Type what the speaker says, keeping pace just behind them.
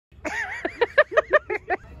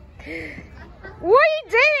What are you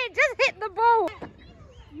doing? Just hit the ball.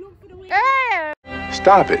 Yeah.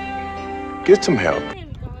 Stop it. Get some help.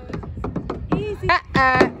 Easy.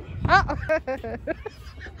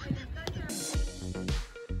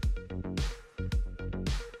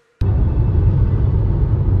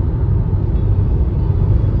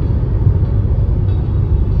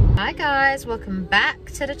 Hi guys, welcome back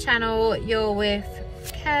to the channel. You're with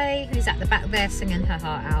Kay, who's at the back there singing her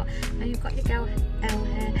heart out, and you've got your girl Elle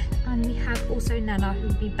here, and we have also Nana, who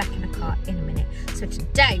will be back in the car in a minute. So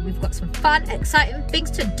today we've got some fun, exciting things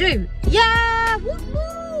to do. Yeah,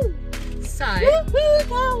 woohoo! So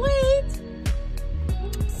can't wait.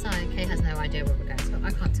 So Kay has no idea where we're going, so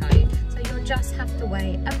I can't tell you. So you'll just have to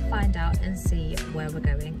wait and find out and see where we're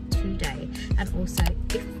going today, and also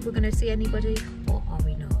if we're going to see anybody or are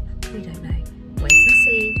we not. We don't know. Wait and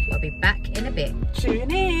see. We'll be back in a bit. Tune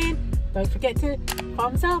in. Don't forget to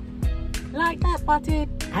thumbs up, like that button,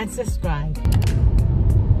 and subscribe.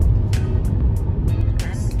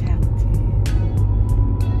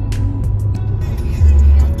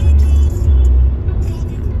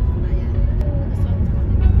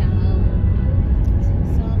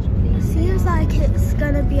 Seems like it's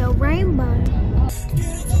gonna be a rainbow.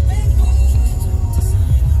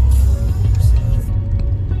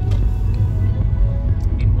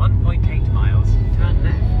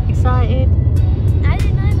 Excited? I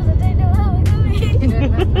didn't know because I don't know how we're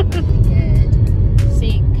going.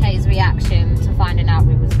 See Kay's reaction to finding out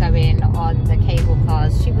we was going on the cable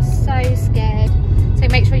cars. She was so scared. So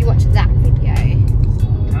make sure you watch that video.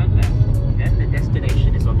 Turn left, then the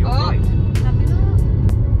destination is on your right. Coming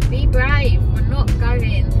up. Be brave. We're not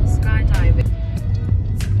going skydiving.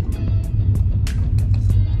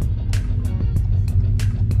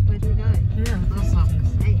 Where do we go? Yeah, That's up.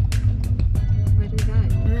 Hey. Where do we go?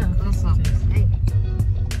 yeah, That's up. Hey.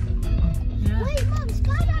 yeah. Wait, Mum,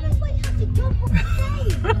 skydiving is where you have to jump off the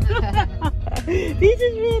stage. You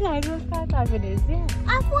just realised what skydiving is, yeah. I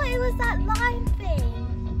thought it was that line thing.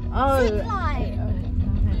 Oh. Zip line.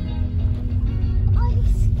 Oh, you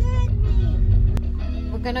scared me.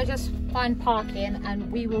 We're gonna just find parking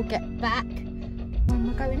and we will get back when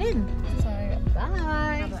we're going in. So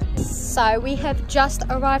bye. So we have just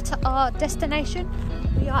arrived to our destination.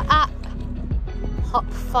 We are at Hop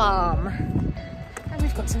Farm and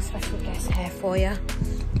we've got some special guests here for you.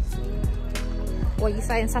 What are you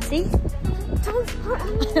saying, Sassy? Don't put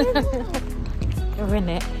me in. You're in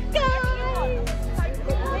it. Guys.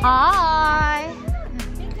 Hi.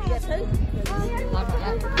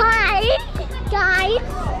 Hi, guys.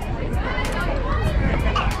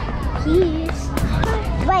 Please.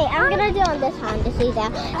 Wait, I'm gonna do it on this hand. It's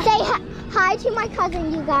easier. Say hi to my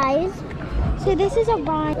cousin, you guys. So this is a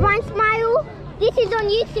Ryan. Ryan Smile. This is on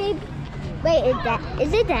YouTube. Wait,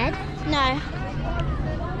 is it dead? No.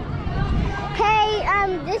 Hey,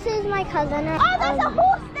 this is my cousin. Oh, there's a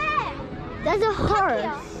horse there. There's a horse.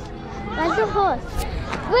 There's a horse.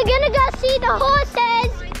 We're gonna go see the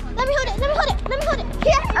horses. Let me hold it. Let me hold it. Let me hold it.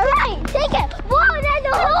 Here. All right. Take it. Whoa, there's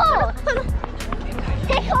a horse.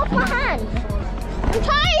 Take it off my hand. I'm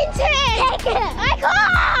trying to. Take it. I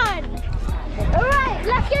can't. All right.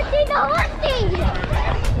 Let's go see the horses.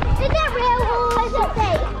 Is it real or is it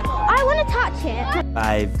fake? I want to touch it.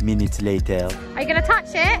 5 minutes later. Are you gonna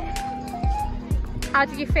touch it? How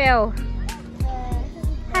do you feel?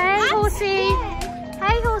 Hey, horsey.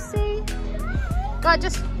 Hey, horsey. God,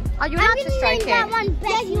 just, are you allowed to stroke it? That one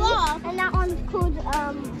Bessie, yeah, you are. And that one's called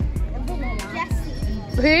Vanilla. Jessie.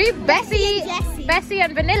 Who? Bessie? Jessie. Bessie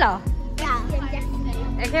and Vanilla. Yeah.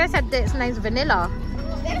 Jessie. Okay, I said its name's Vanilla.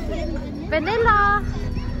 Vanilla.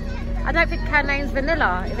 I don't think her name's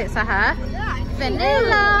Vanilla, if it's a her.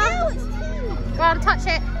 Vanilla. No, it's two. Go on, touch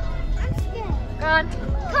it. I'm scared. Go on.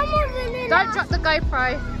 Come on, Vanilla. Don't drop the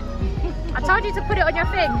GoPro. I told you to put it on your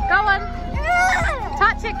thing. Go on.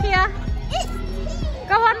 Touch it, Kia.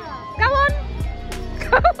 Go on. Go on.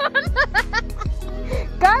 Go on.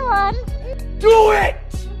 Go on. Do it!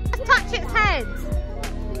 Touch its head.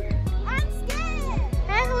 I'm scared.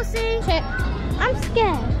 Hey, horsey. I'm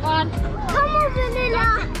scared. Go on. Come on, Vanilla.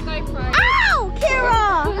 Don't drop the GoPro. Ow, Kira.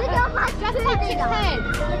 Look at my Just touch its head.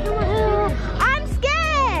 I'm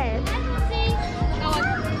scared. Go on.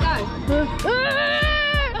 Go.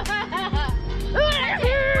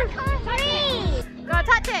 Go on,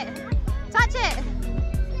 touch it. Touch it.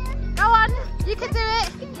 Go on. You can do it.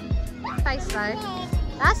 Face though.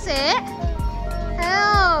 That's it.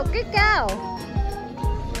 Oh, good girl.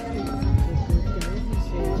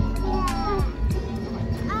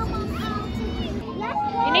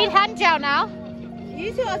 You need hand gel now.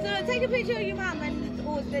 You two are going to take a picture of your mum and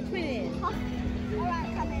the twinning.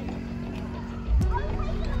 Alright, come in.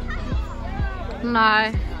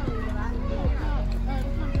 No.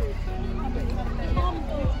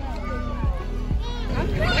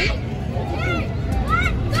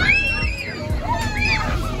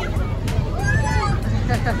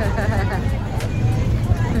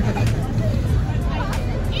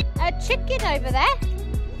 A chicken over there.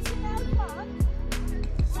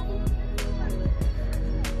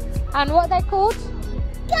 And what are they called?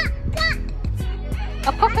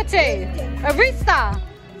 A cockatoo. A rooster.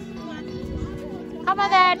 Come on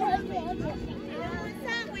then.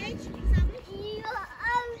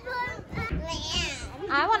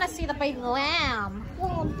 I want to see the baby lamb.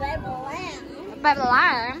 Baby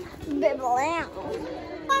lamb? Baby lamb.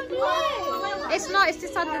 I'm blue. It's not, it's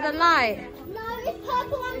just under the light. No, it's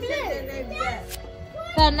purple and blue.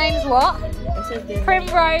 Their name's what?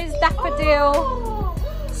 Primrose, Daffodil,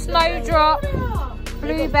 Snowdrop,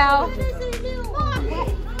 Bluebell.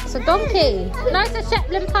 It's a donkey. No, it's a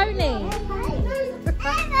Shetland pony.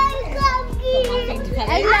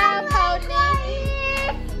 Hello, pony.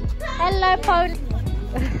 Hello, pony.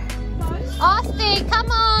 Austin, come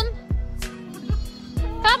on.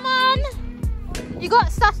 Come on. You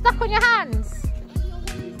got stuff stuck on your hands.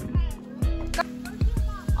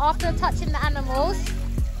 After touching the animals.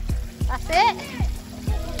 That's it.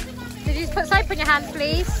 Did you put soap on your hands,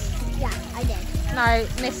 please? Yeah, I did. No,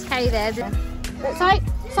 Miss Kay there. Put soap,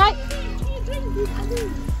 soap.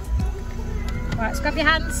 Right, scrub your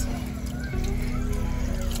hands.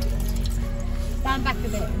 Stand back a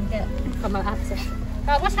bit and get. Come on, that's it.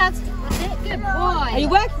 Right, wash hands. That's it. Good boy. Are you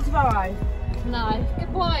working tomorrow? No.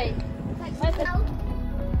 Good boy. Hello.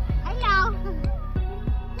 Hello.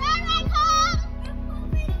 There I come.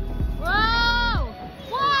 Whoa!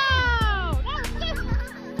 Whoa!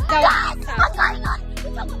 Go. What's going on?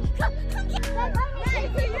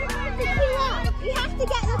 You have to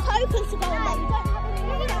get the tokens to go in there.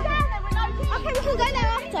 Okay, we can go there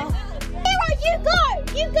after. Hero, you go!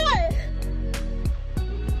 You go!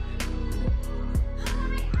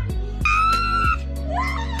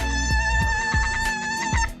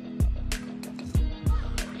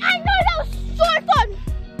 I know, that was so fun!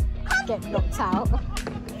 Get knocked out.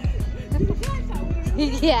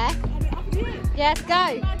 Yeah. Yes, go.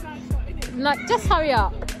 No, just hurry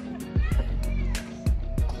up.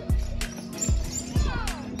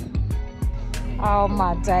 Oh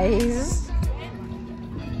my days.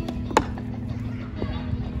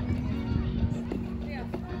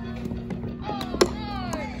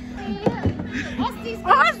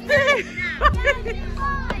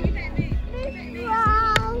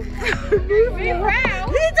 Moving around.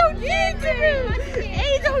 He don't need to move. He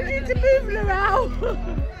don't need to move around.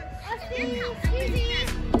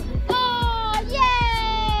 Oh,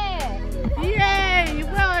 yeah! Yay!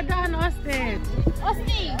 Well done, Austin.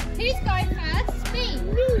 Austin, who's going first? Me.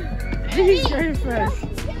 He's going first.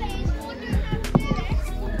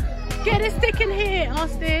 Get a stick in here,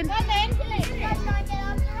 Austin.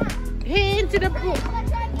 Hit into the ball.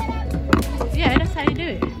 Yeah, that's how you do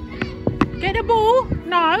it. Get the ball.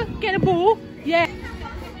 No, get the ball. Yeah.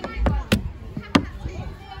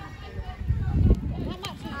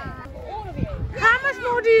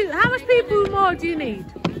 How much people more do you need?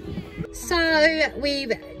 So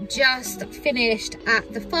we've just finished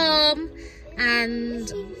at the farm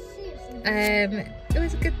and it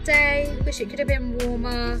was a good day. Wish it could have been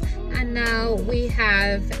warmer, and now we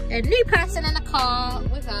have a new person in the car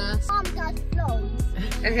with us. Mom does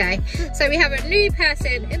vlogs. Okay, so we have a new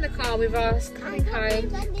person in the car with us coming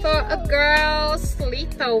home for a girls'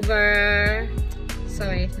 sleepover.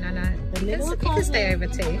 Sorry, Nana, you can stay over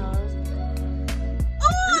too.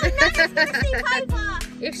 Oh, Nana's gonna sleep over.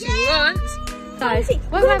 If she wants. Guys,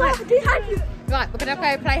 right, we're gonna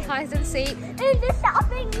go play hide and seek In the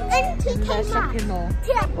shopping in TK shopping mall.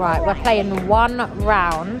 Yeah. Right, we're playing one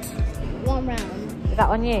round. One round. Is that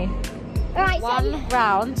on you? Alright, One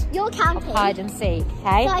round you're of counting. hide and seek,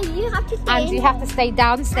 okay? So you have to stay And you have to stay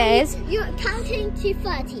downstairs. You're counting to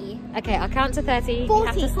 30. Okay, I'll count to 30. You 40,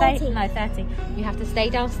 have to stay. 40. No, 30. You have to stay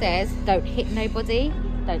downstairs. Don't hit nobody.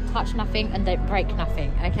 Don't touch nothing, and don't break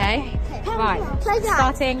nothing. Okay? Okay. Right. Play that.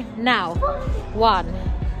 Starting now. 1,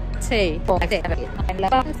 2, 4, 5, 6, 7, 8, 9, 10,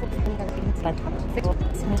 11.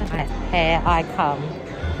 Here I come.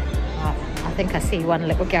 Right, I think I see one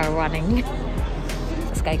little girl running.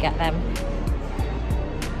 Let's go get them.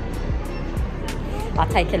 I'll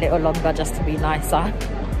take a little longer just to be nicer.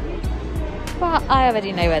 But I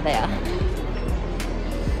already know where they are.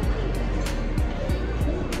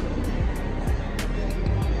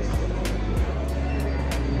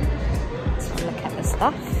 Let's look at the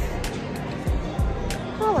stuff.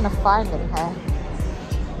 I want to find in here. I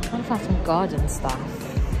want to find some garden stuff.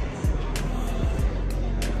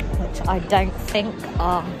 which I don't think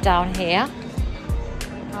are down here.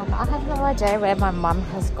 I have no idea where my mum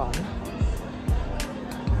has gone.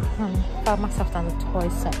 Found myself down the toy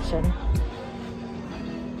section.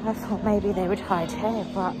 I thought maybe they would hide here,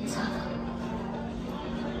 but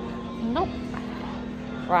nope.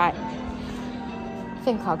 Right, I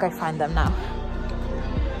think I'll go find them now.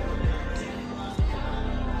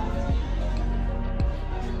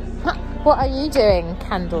 What are you doing,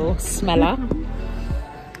 candle smeller?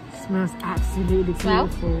 Smells absolutely Smell?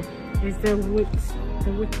 beautiful. It's the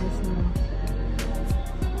whipped smell.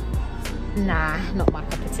 Nah, not my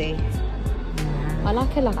cup of tea. Yeah. I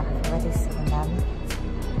like a lot. I've already seen them.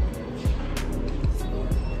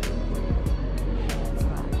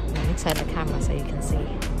 Right, let me turn the camera so you can see.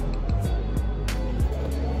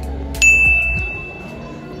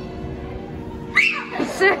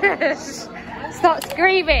 Shush! Stop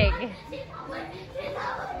screaming!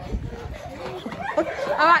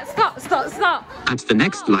 Alright, stop! At the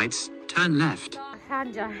next lights, turn left.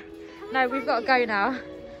 Hanja. No, we've got to go now.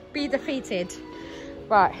 Be defeated.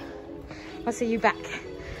 Right. I'll see you back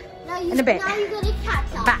Now you, in a bit. Now you got to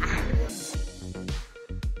catch up. Bye.